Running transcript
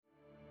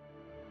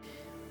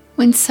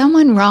When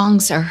someone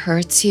wrongs or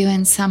hurts you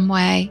in some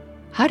way,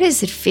 how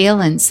does it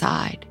feel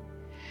inside?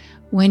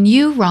 When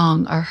you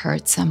wrong or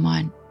hurt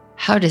someone,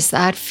 how does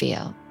that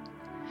feel?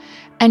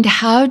 And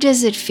how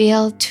does it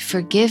feel to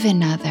forgive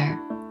another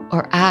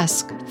or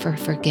ask for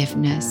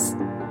forgiveness?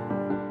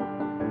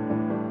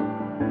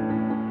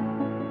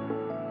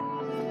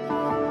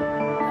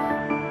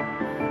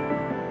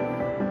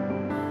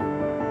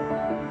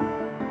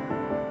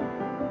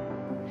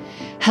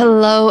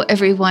 Hello,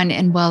 everyone,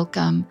 and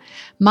welcome.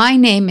 My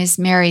name is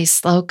Mary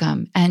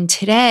Slocum, and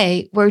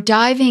today we're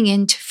diving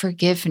into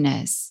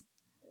forgiveness.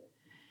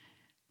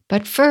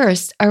 But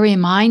first, a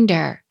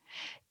reminder.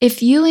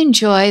 If you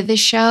enjoy the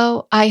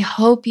show, I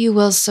hope you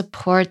will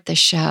support the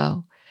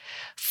show.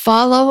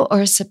 Follow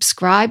or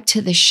subscribe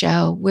to the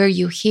show where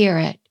you hear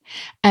it,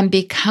 and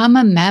become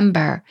a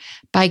member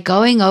by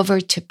going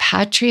over to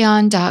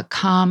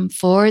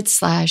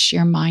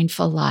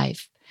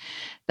patreon.com/yourmindfullife.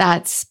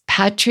 That's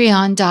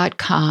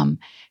patreon.com,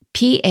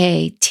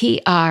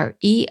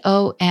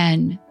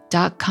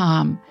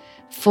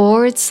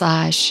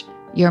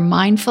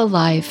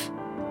 patreon.com/yourmindfullife,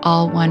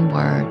 all one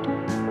word.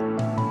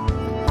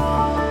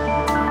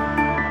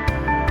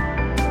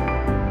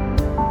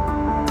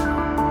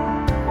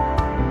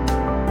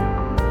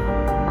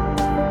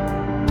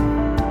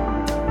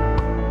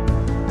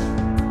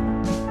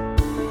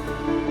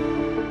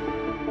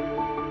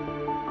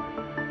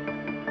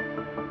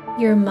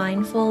 Your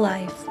Mindful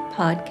Life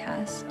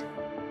podcast.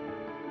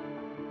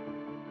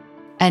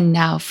 And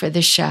now for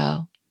the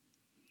show.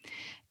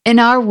 In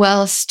our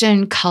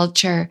Western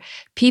culture,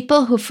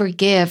 people who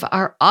forgive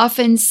are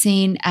often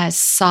seen as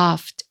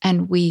soft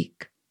and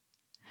weak.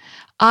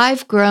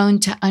 I've grown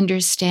to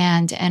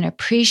understand and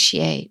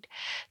appreciate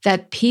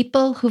that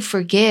people who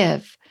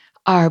forgive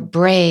are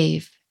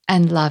brave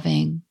and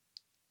loving.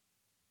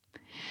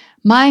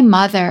 My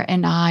mother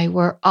and I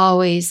were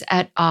always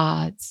at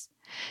odds.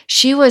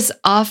 She was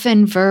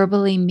often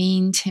verbally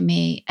mean to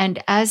me,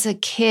 and as a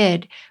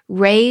kid,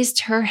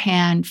 raised her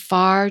hand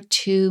far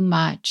too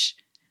much,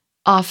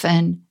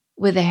 often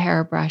with a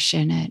hairbrush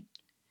in it.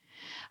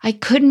 I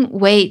couldn't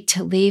wait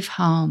to leave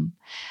home,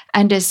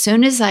 and as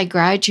soon as I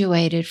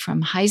graduated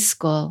from high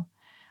school,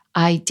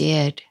 I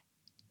did.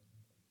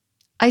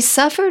 I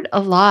suffered a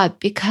lot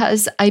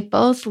because I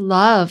both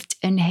loved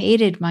and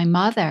hated my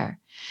mother.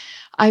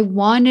 I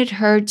wanted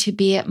her to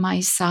be at my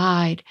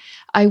side.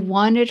 I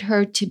wanted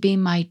her to be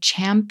my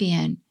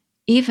champion,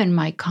 even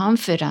my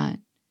confidant.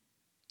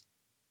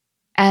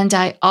 And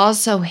I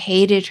also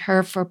hated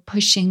her for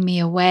pushing me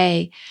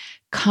away,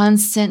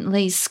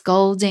 constantly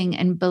scolding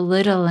and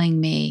belittling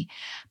me,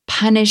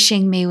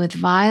 punishing me with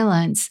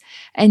violence,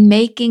 and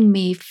making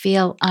me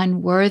feel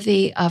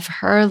unworthy of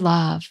her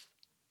love.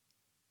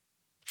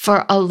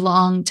 For a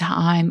long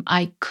time,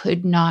 I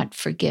could not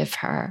forgive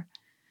her.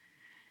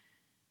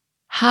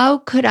 How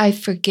could I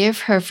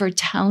forgive her for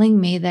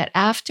telling me that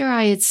after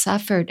I had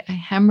suffered a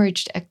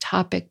hemorrhaged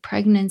ectopic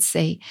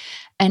pregnancy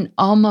and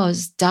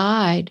almost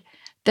died,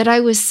 that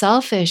I was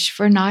selfish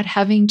for not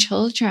having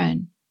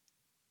children?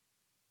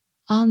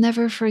 I'll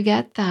never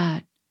forget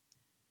that.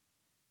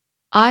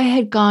 I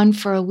had gone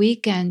for a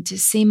weekend to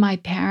see my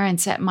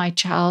parents at my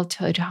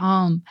childhood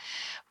home.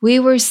 We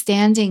were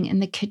standing in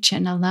the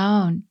kitchen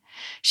alone.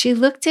 She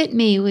looked at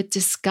me with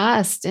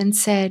disgust and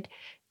said,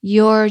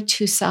 "You're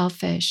too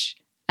selfish.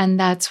 And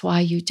that's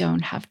why you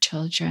don't have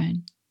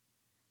children."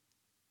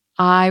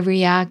 I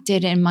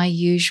reacted in my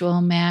usual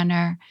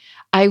manner.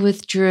 I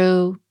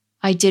withdrew.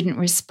 I didn't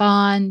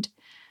respond.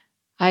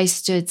 I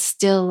stood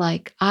still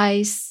like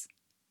ice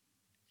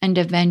and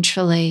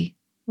eventually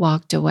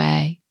walked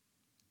away.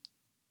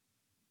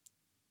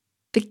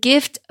 The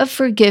gift of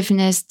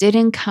forgiveness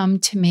didn't come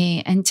to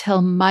me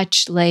until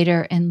much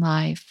later in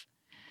life.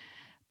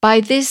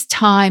 By this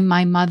time,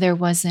 my mother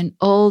was an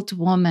old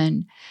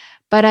woman,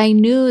 but I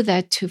knew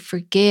that to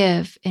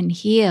forgive and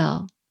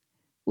heal,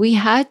 we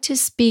had to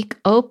speak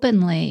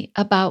openly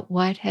about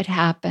what had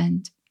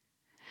happened.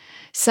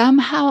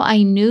 Somehow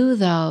I knew,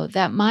 though,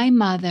 that my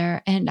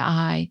mother and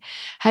I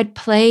had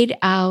played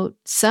out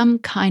some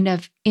kind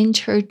of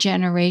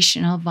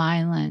intergenerational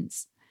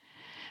violence,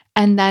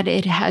 and that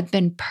it had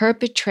been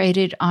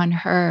perpetrated on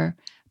her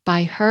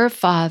by her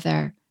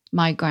father,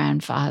 my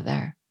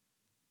grandfather.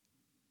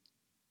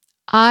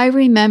 I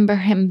remember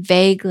him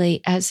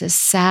vaguely as a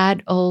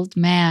sad old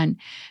man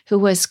who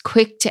was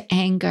quick to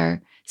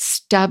anger,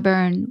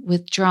 stubborn,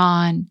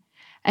 withdrawn,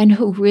 and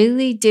who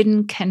really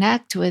didn't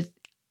connect with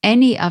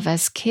any of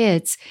us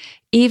kids,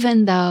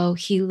 even though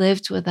he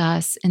lived with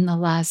us in the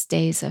last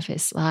days of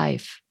his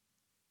life.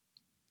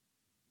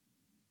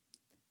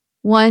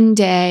 One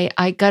day,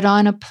 I got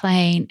on a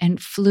plane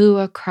and flew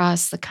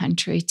across the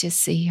country to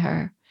see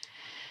her.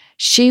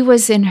 She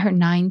was in her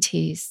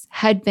 90s,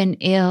 had been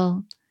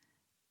ill,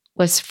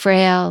 was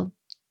frail,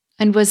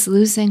 and was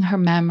losing her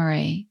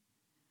memory.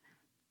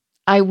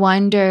 I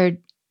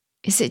wondered,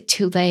 is it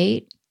too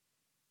late?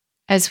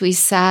 As we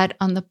sat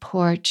on the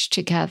porch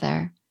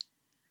together,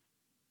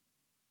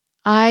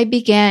 I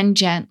began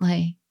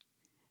gently.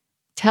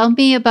 "Tell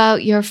me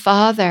about your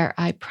father,"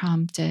 I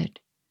prompted.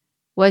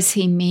 Was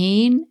he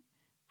mean?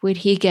 Would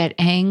he get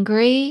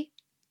angry?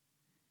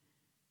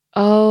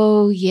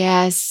 Oh,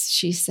 yes,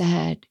 she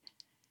said.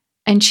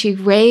 And she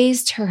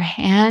raised her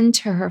hand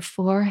to her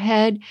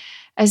forehead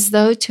as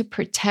though to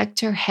protect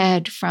her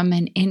head from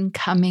an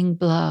incoming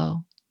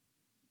blow.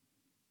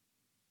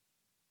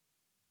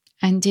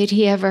 And did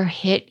he ever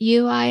hit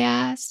you? I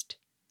asked.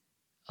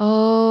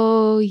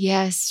 Oh,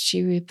 yes,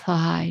 she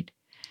replied.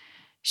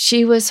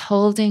 She was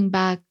holding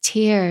back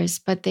tears,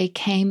 but they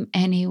came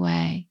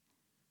anyway.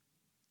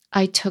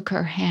 I took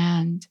her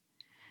hand.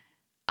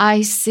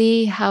 I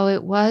see how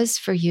it was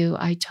for you,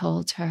 I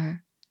told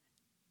her.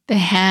 The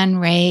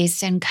hand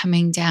raised and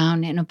coming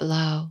down in a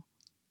blow.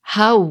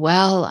 How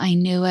well I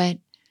knew it.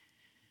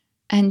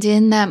 And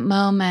in that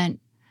moment,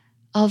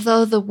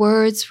 although the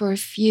words were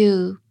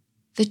few,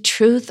 the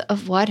truth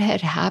of what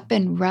had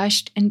happened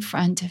rushed in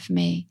front of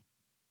me.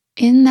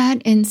 In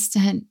that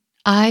instant,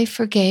 I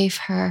forgave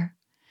her.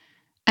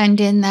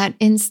 And in that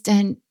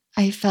instant,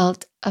 I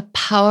felt a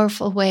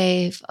powerful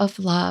wave of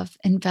love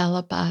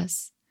envelop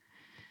us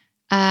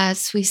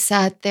as we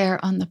sat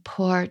there on the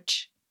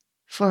porch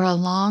for a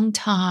long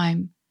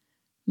time,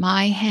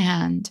 my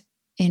hand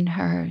in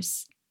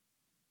hers.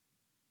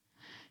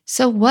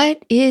 So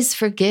what is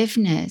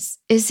forgiveness?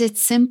 Is it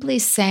simply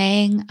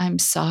saying, I'm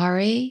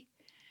sorry?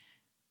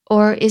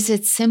 Or is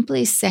it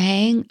simply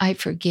saying, I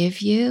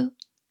forgive you?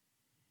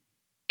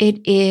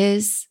 It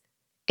is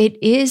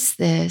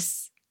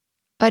this,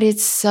 but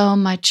it's so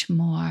much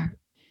more.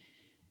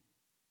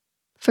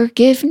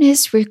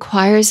 Forgiveness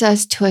requires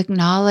us to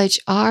acknowledge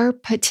our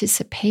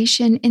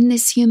participation in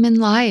this human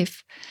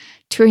life,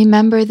 to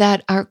remember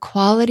that our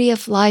quality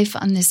of life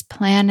on this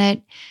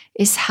planet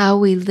is how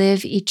we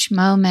live each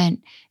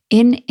moment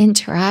in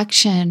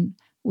interaction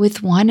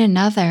with one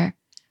another,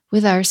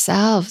 with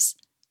ourselves,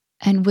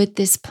 and with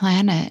this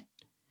planet.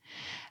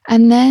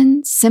 And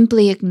then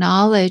simply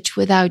acknowledge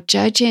without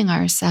judging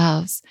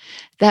ourselves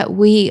that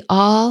we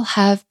all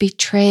have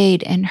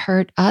betrayed and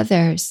hurt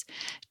others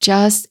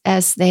just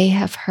as they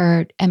have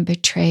hurt and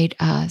betrayed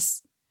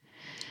us.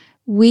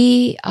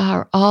 We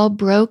are all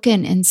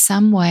broken in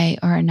some way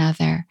or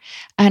another,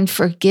 and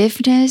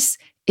forgiveness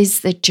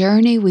is the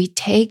journey we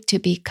take to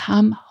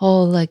become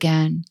whole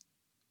again.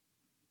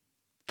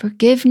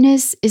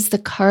 Forgiveness is the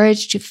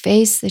courage to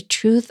face the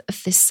truth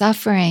of the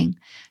suffering,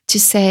 to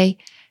say,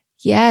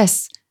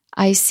 yes,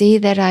 I see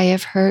that I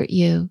have hurt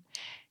you.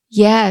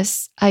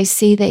 Yes, I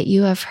see that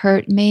you have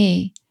hurt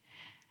me.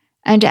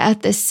 And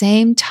at the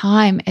same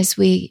time as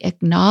we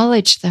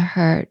acknowledge the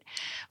hurt,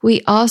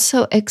 we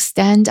also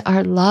extend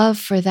our love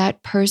for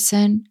that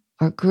person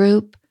or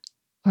group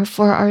or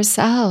for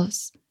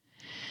ourselves.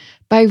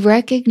 By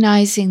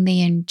recognizing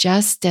the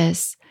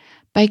injustice,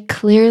 by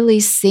clearly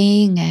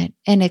seeing it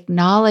and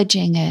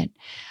acknowledging it,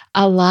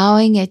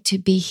 allowing it to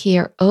be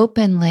here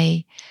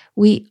openly,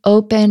 we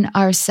open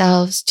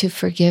ourselves to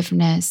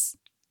forgiveness.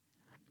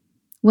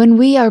 When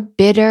we are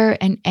bitter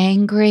and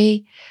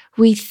angry,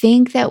 we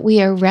think that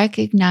we are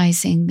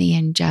recognizing the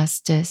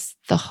injustice,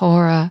 the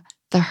horror,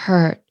 the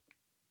hurt,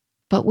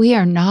 but we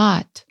are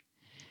not.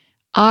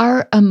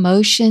 Our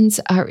emotions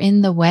are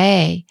in the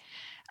way,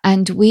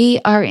 and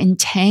we are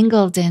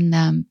entangled in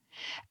them,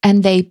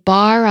 and they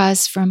bar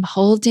us from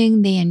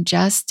holding the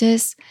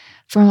injustice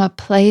from a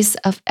place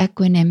of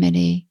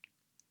equanimity.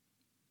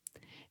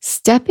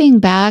 Stepping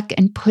back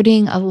and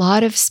putting a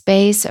lot of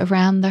space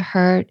around the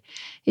hurt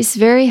is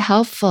very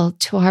helpful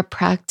to our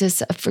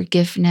practice of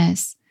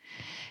forgiveness.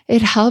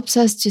 It helps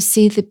us to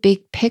see the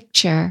big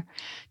picture,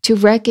 to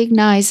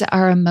recognize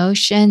our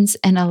emotions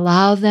and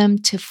allow them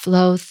to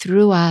flow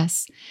through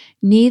us,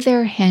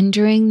 neither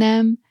hindering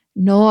them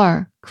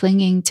nor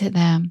clinging to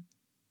them.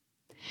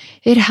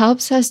 It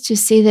helps us to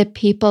see that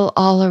people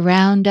all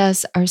around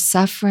us are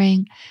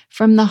suffering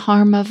from the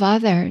harm of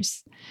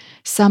others,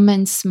 some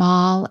in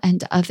small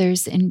and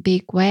others in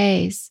big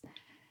ways,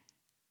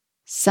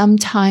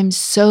 sometimes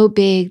so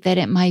big that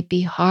it might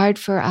be hard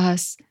for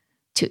us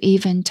to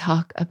even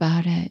talk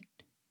about it.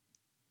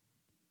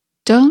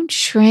 Don't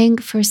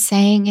shrink for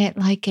saying it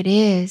like it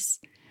is.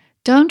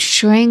 Don't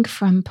shrink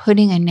from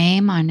putting a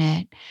name on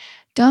it.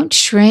 Don't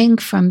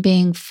shrink from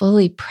being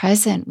fully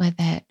present with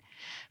it,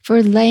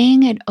 for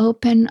laying it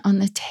open on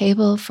the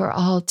table for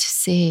all to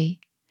see.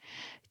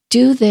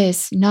 Do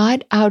this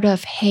not out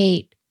of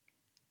hate.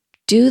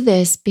 Do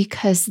this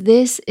because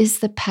this is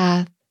the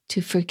path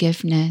to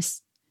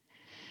forgiveness.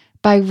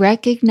 By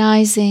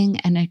recognizing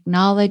and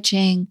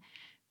acknowledging,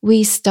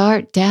 we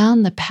start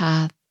down the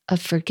path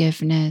of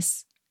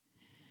forgiveness.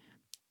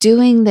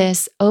 Doing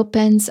this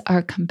opens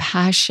our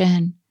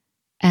compassion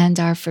and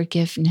our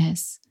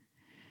forgiveness.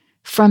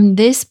 From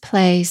this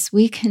place,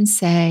 we can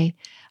say,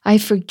 I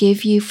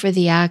forgive you for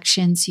the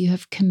actions you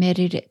have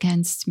committed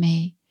against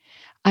me.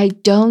 I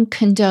don't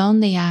condone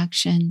the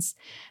actions.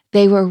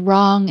 They were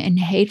wrong and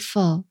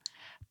hateful,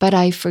 but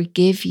I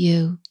forgive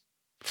you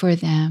for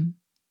them.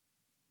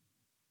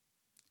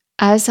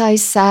 As I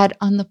sat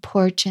on the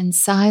porch in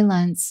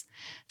silence,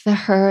 the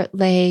hurt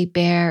lay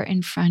bare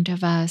in front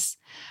of us.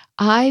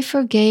 I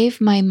forgave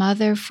my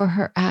mother for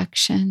her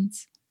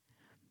actions.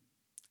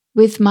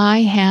 With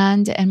my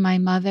hand and my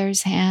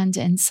mother's hand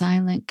in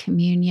silent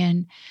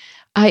communion,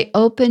 I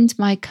opened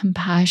my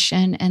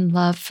compassion and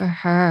love for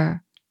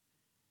her.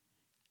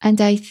 And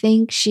I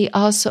think she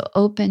also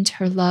opened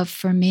her love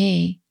for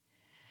me.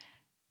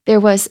 There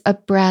was a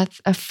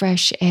breath of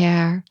fresh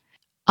air.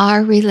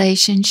 Our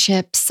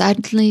relationship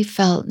suddenly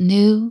felt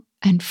new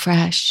and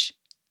fresh.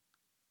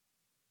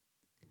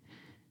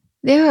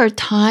 There are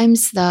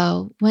times,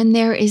 though, when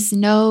there is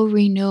no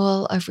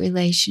renewal of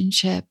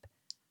relationship,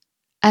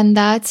 and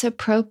that's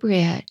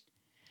appropriate.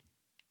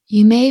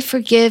 You may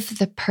forgive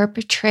the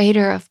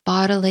perpetrator of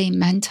bodily,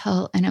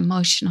 mental, and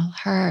emotional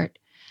hurt.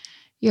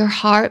 Your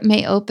heart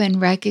may open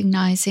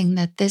recognizing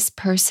that this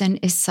person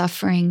is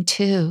suffering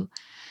too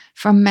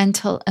from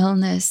mental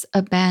illness,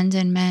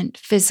 abandonment,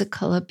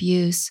 physical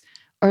abuse,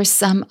 or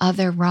some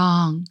other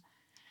wrong,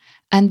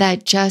 and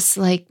that just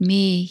like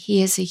me,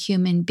 he is a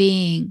human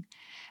being.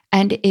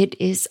 And it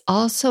is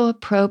also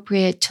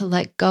appropriate to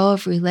let go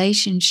of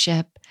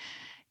relationship,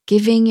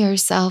 giving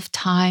yourself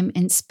time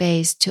and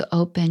space to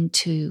open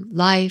to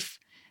life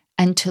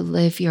and to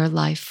live your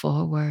life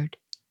forward.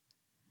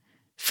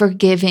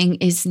 Forgiving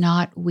is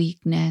not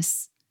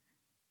weakness.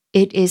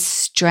 It is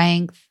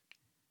strength,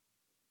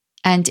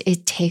 and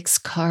it takes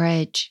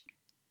courage.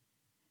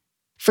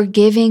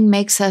 Forgiving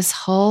makes us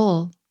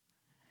whole.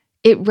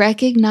 It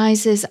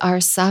recognizes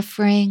our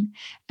suffering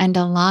and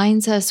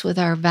aligns us with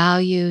our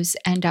values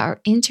and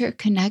our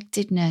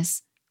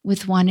interconnectedness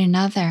with one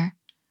another.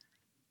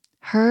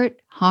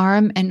 Hurt,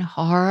 harm, and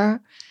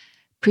horror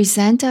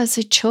present us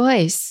a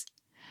choice.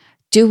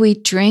 Do we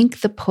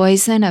drink the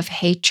poison of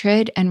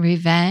hatred and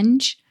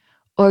revenge,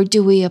 or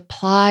do we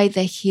apply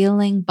the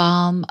healing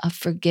balm of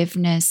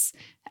forgiveness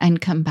and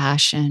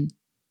compassion?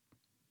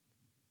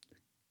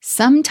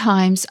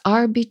 Sometimes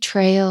our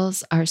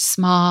betrayals are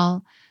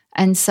small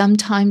and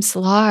sometimes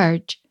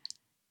large.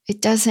 It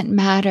doesn't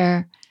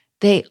matter.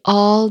 They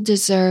all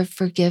deserve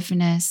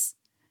forgiveness.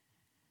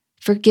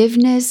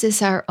 Forgiveness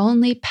is our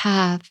only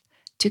path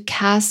to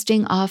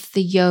casting off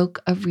the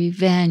yoke of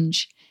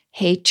revenge,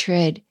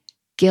 hatred,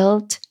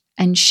 guilt,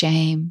 and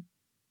shame.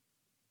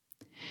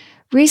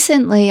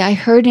 Recently, I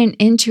heard an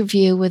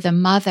interview with a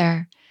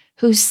mother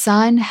whose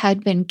son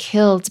had been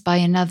killed by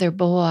another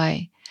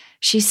boy.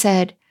 She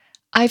said,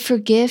 "I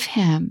forgive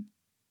him,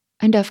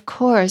 and of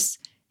course,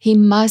 he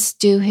must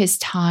do his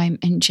time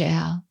in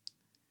jail."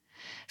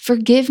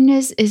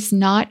 Forgiveness is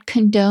not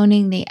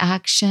condoning the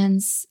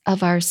actions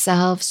of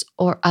ourselves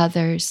or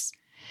others.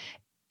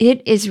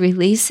 It is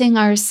releasing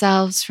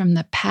ourselves from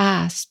the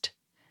past.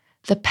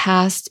 The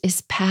past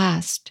is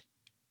past.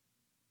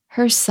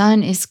 Her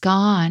son is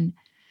gone.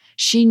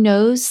 She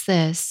knows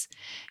this.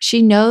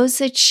 She knows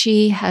that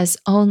she has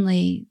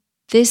only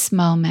this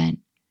moment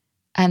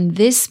and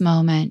this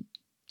moment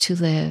to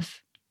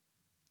live.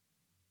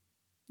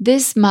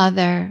 This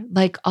mother,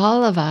 like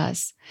all of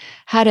us,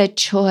 had a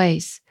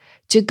choice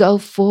to go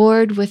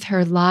forward with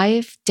her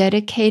life,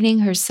 dedicating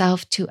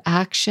herself to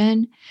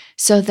action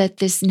so that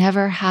this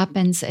never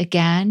happens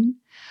again,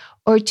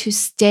 or to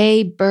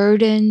stay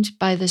burdened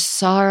by the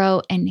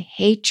sorrow and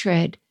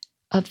hatred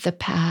of the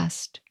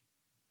past.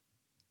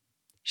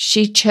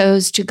 She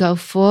chose to go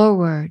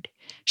forward.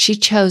 She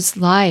chose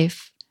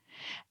life.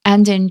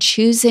 And in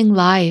choosing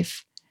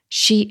life,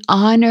 she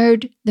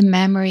honored the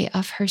memory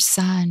of her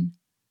son.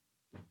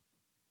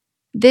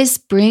 This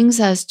brings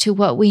us to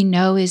what we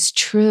know is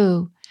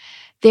true.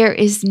 There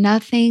is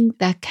nothing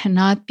that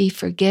cannot be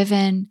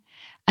forgiven,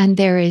 and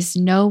there is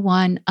no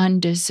one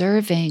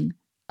undeserving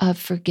of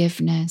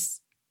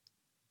forgiveness.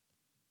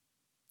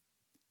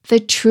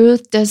 The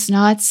truth does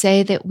not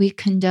say that we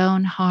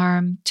condone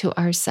harm to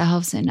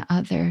ourselves and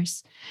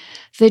others.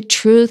 The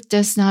truth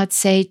does not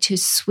say to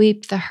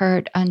sweep the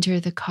hurt under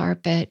the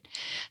carpet.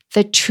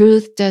 The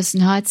truth does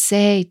not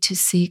say to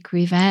seek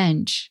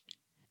revenge.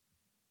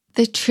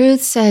 The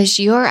truth says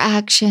your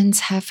actions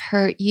have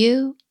hurt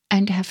you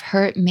and have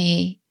hurt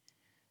me.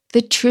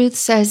 The truth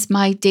says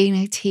my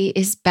dignity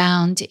is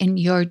bound in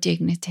your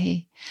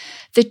dignity.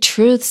 The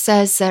truth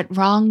says that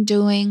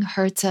wrongdoing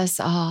hurts us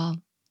all.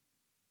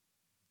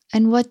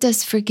 And what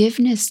does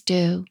forgiveness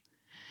do?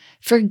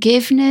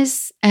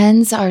 Forgiveness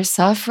ends our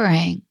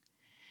suffering.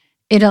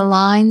 It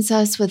aligns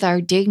us with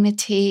our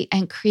dignity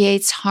and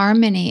creates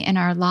harmony in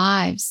our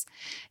lives.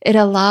 It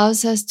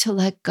allows us to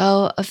let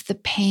go of the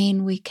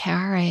pain we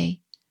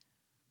carry.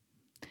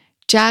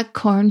 Jack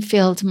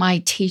Kornfield, my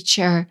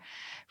teacher,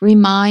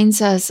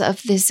 reminds us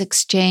of this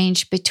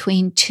exchange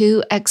between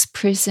two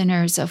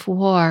ex-prisoners of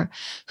war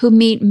who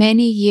meet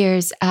many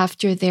years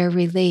after their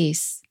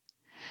release.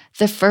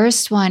 The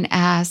first one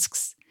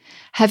asks,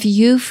 "Have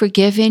you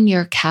forgiven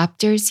your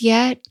captors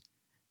yet?"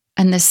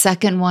 And the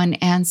second one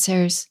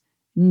answers,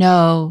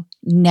 "No,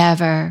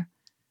 never."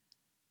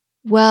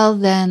 Well,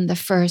 then the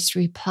first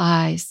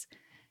replies,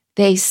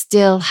 "They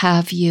still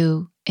have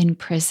you in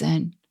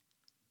prison."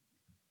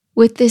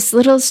 With this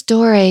little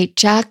story,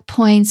 Jack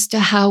points to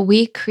how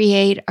we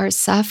create our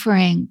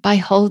suffering by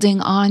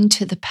holding on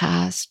to the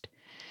past.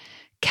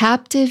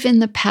 Captive in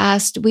the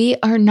past, we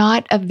are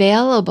not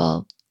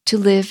available to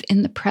live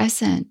in the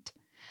present.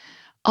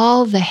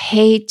 all the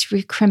hate,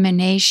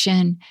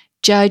 recrimination,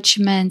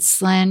 judgment,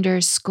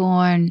 slander,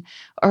 scorn,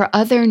 or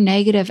other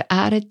negative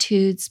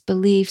attitudes,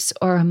 beliefs,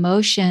 or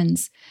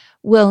emotions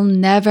will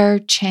never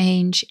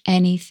change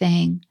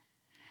anything.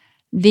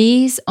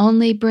 These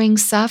only bring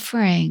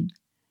suffering.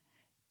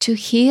 To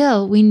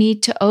heal, we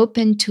need to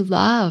open to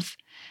love,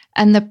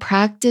 and the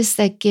practice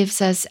that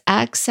gives us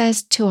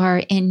access to our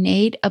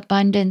innate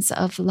abundance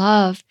of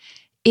love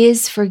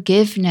is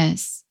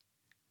forgiveness.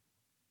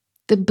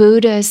 The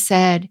Buddha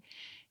said,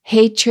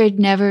 "Hatred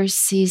never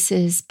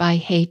ceases by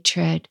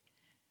hatred,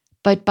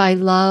 but by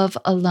love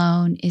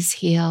alone is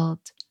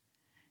healed."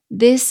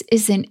 This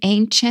is an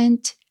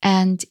ancient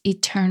and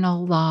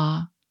eternal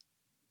law.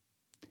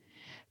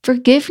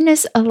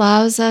 Forgiveness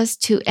allows us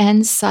to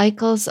end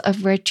cycles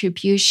of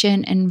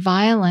retribution and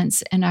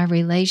violence in our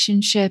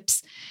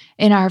relationships,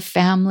 in our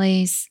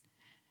families,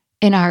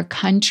 in our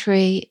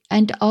country,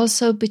 and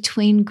also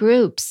between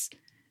groups.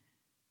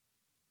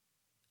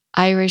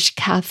 Irish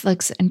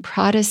Catholics and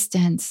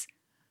Protestants,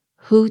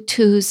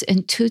 Hutus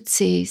and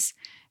Tutsis,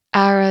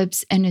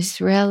 Arabs and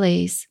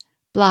Israelis,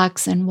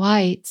 Blacks and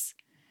whites.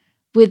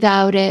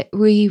 Without it,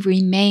 we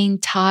remain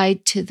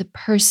tied to the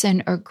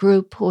person or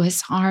group who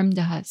has harmed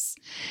us.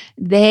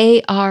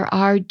 They are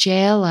our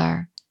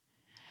jailer.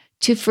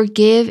 To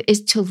forgive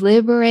is to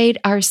liberate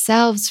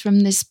ourselves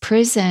from this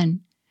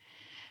prison.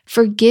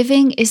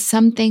 Forgiving is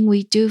something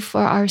we do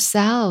for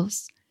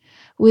ourselves.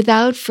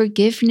 Without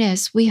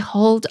forgiveness, we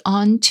hold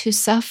on to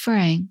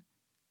suffering.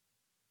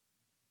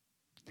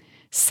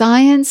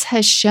 Science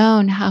has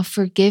shown how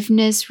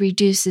forgiveness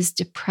reduces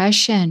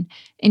depression,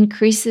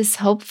 increases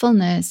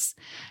hopefulness,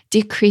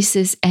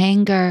 decreases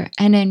anger,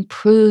 and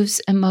improves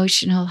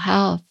emotional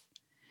health.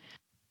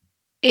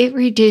 It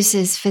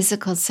reduces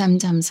physical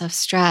symptoms of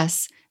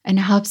stress and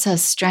helps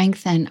us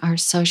strengthen our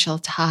social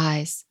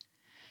ties.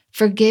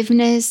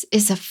 Forgiveness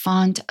is a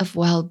font of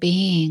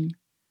well-being.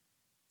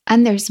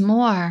 And there's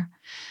more.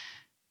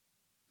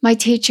 My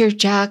teacher,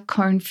 Jack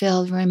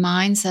Kornfield,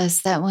 reminds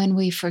us that when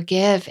we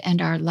forgive and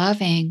are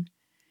loving,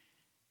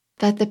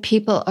 that the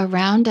people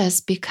around us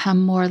become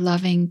more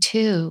loving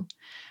too,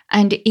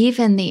 and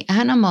even the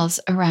animals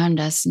around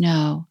us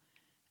know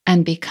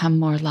and become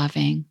more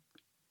loving.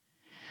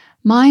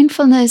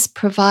 Mindfulness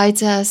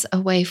provides us a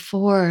way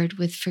forward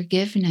with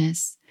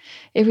forgiveness.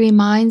 It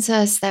reminds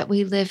us that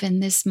we live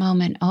in this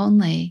moment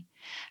only,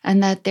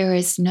 and that there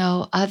is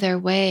no other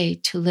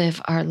way to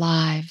live our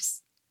lives.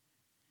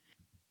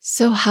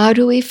 So how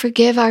do we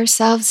forgive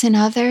ourselves and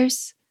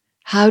others?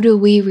 How do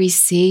we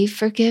receive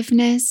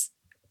forgiveness?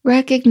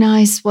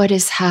 Recognize what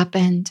has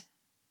happened.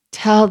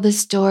 Tell the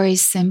story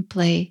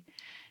simply.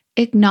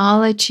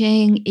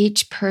 Acknowledging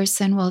each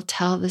person will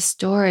tell the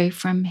story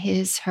from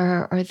his,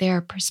 her, or their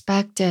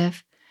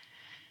perspective.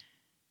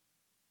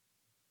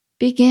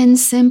 Begin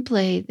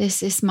simply,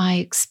 this is my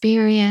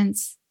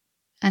experience,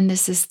 and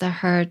this is the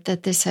hurt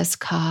that this has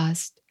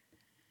caused.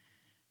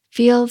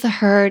 Feel the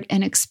hurt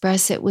and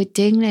express it with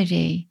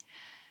dignity.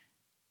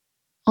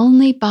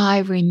 Only by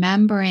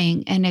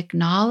remembering and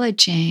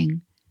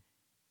acknowledging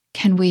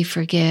can we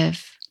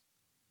forgive.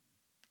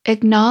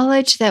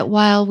 Acknowledge that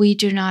while we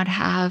do not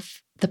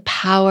have the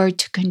power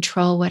to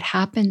control what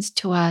happens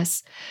to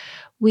us,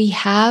 we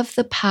have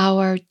the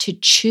power to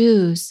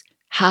choose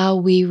how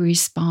we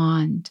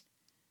respond.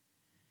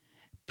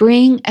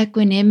 Bring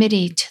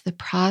equanimity to the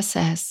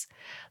process.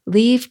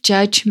 Leave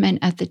judgment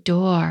at the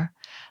door.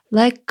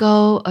 Let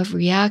go of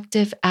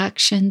reactive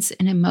actions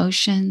and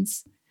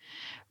emotions.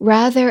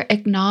 Rather,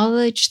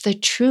 acknowledge the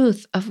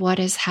truth of what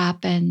has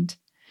happened.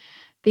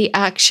 The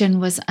action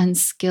was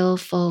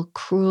unskillful,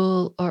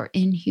 cruel, or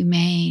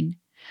inhumane.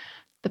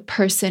 The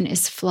person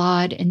is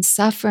flawed and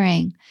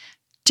suffering.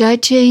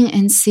 Judging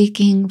and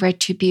seeking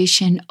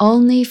retribution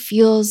only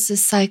fuels the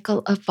cycle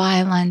of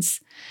violence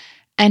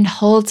and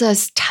holds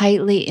us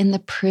tightly in the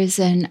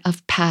prison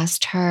of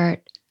past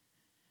hurt.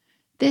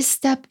 This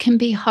step can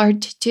be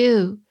hard to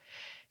do.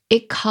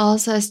 It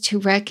calls us to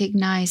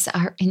recognize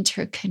our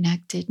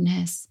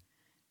interconnectedness.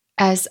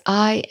 As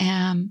I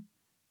am,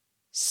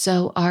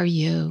 so are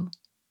you.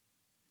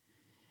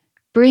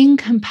 Bring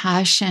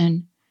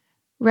compassion.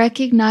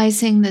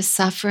 Recognizing the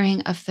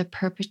suffering of the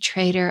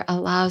perpetrator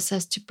allows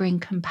us to bring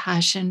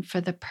compassion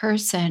for the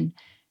person,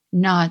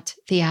 not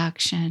the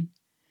action.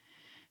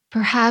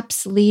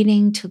 Perhaps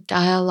leading to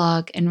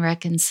dialogue and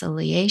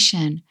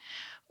reconciliation,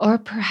 or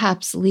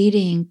perhaps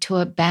leading to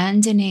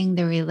abandoning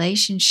the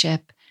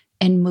relationship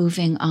and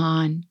moving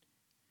on.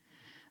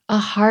 A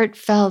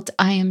heartfelt,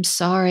 I am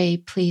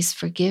sorry, please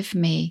forgive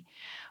me,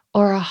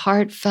 or a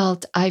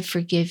heartfelt, I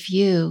forgive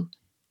you,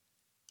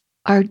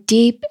 are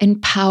deep and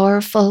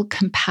powerful,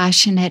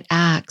 compassionate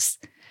acts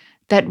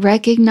that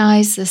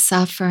recognize the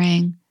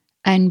suffering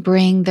and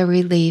bring the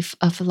relief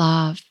of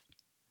love.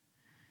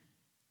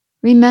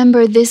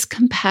 Remember, this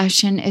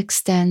compassion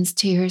extends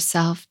to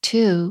yourself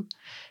too.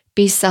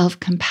 Be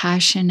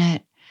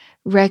self-compassionate,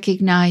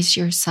 recognize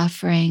your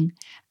suffering,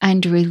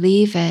 and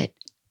relieve it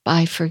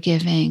by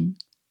forgiving.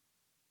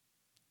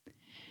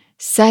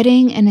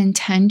 Setting an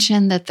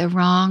intention that the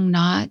wrong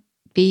not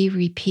be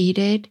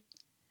repeated,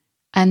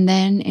 and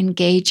then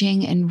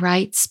engaging in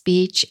right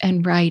speech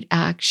and right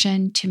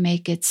action to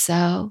make it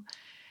so.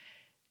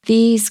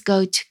 These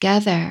go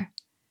together,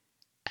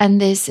 and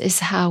this is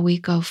how we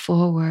go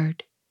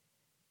forward.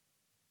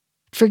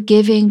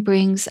 Forgiving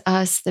brings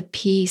us the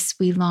peace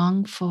we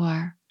long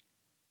for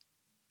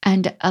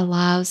and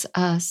allows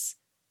us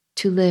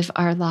to live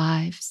our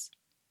lives.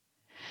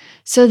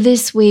 So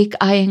this week,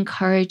 I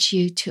encourage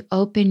you to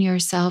open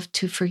yourself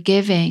to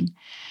forgiving.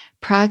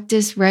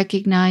 Practice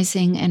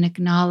recognizing and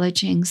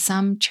acknowledging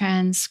some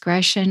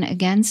transgression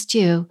against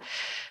you.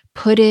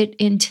 Put it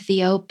into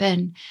the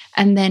open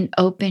and then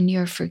open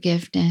your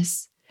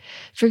forgiveness.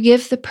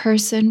 Forgive the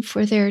person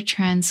for their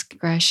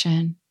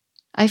transgression.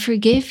 I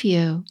forgive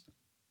you.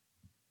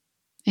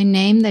 And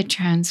name the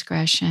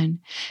transgression.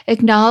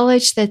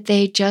 Acknowledge that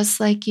they, just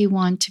like you,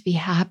 want to be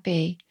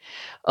happy.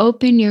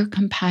 Open your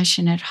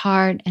compassionate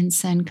heart and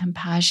send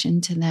compassion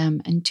to them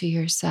and to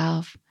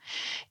yourself.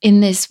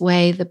 In this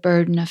way, the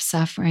burden of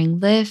suffering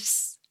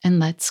lifts and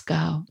lets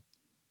go.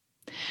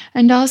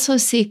 And also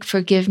seek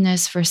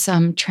forgiveness for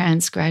some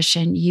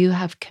transgression you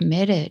have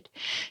committed.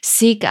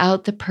 Seek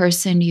out the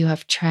person you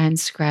have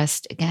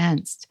transgressed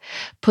against.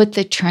 Put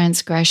the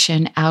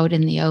transgression out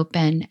in the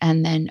open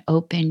and then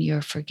open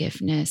your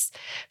forgiveness.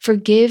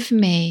 Forgive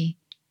me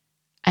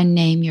and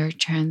name your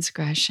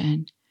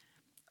transgression.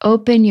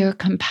 Open your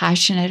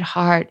compassionate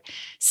heart,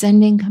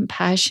 sending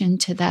compassion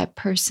to that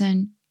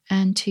person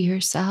and to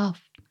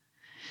yourself.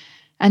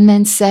 And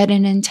then set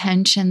an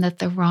intention that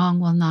the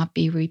wrong will not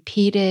be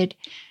repeated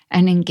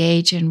and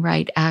engage in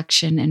right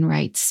action and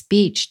right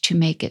speech to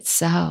make it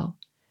so.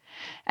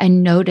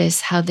 And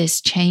notice how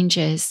this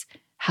changes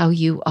how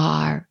you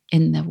are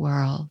in the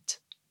world.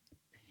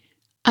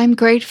 I'm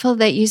grateful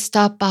that you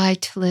stopped by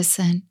to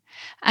listen.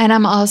 And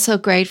I'm also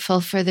grateful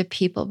for the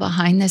people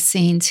behind the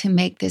scenes who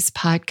make this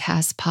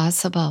podcast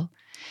possible.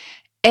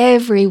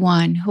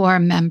 Everyone who are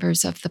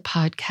members of the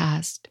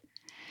podcast.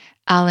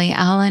 Ali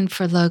Allen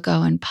for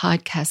logo and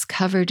podcast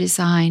cover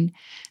design,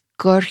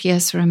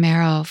 Gorgias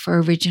Romero for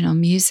original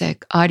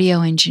music,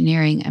 audio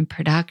engineering, and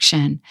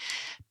production,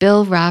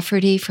 Bill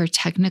Rafferty for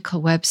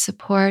technical web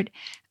support,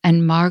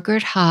 and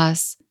Margaret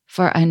Haas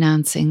for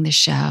announcing the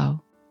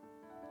show.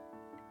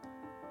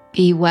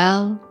 Be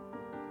well,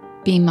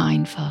 be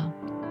mindful.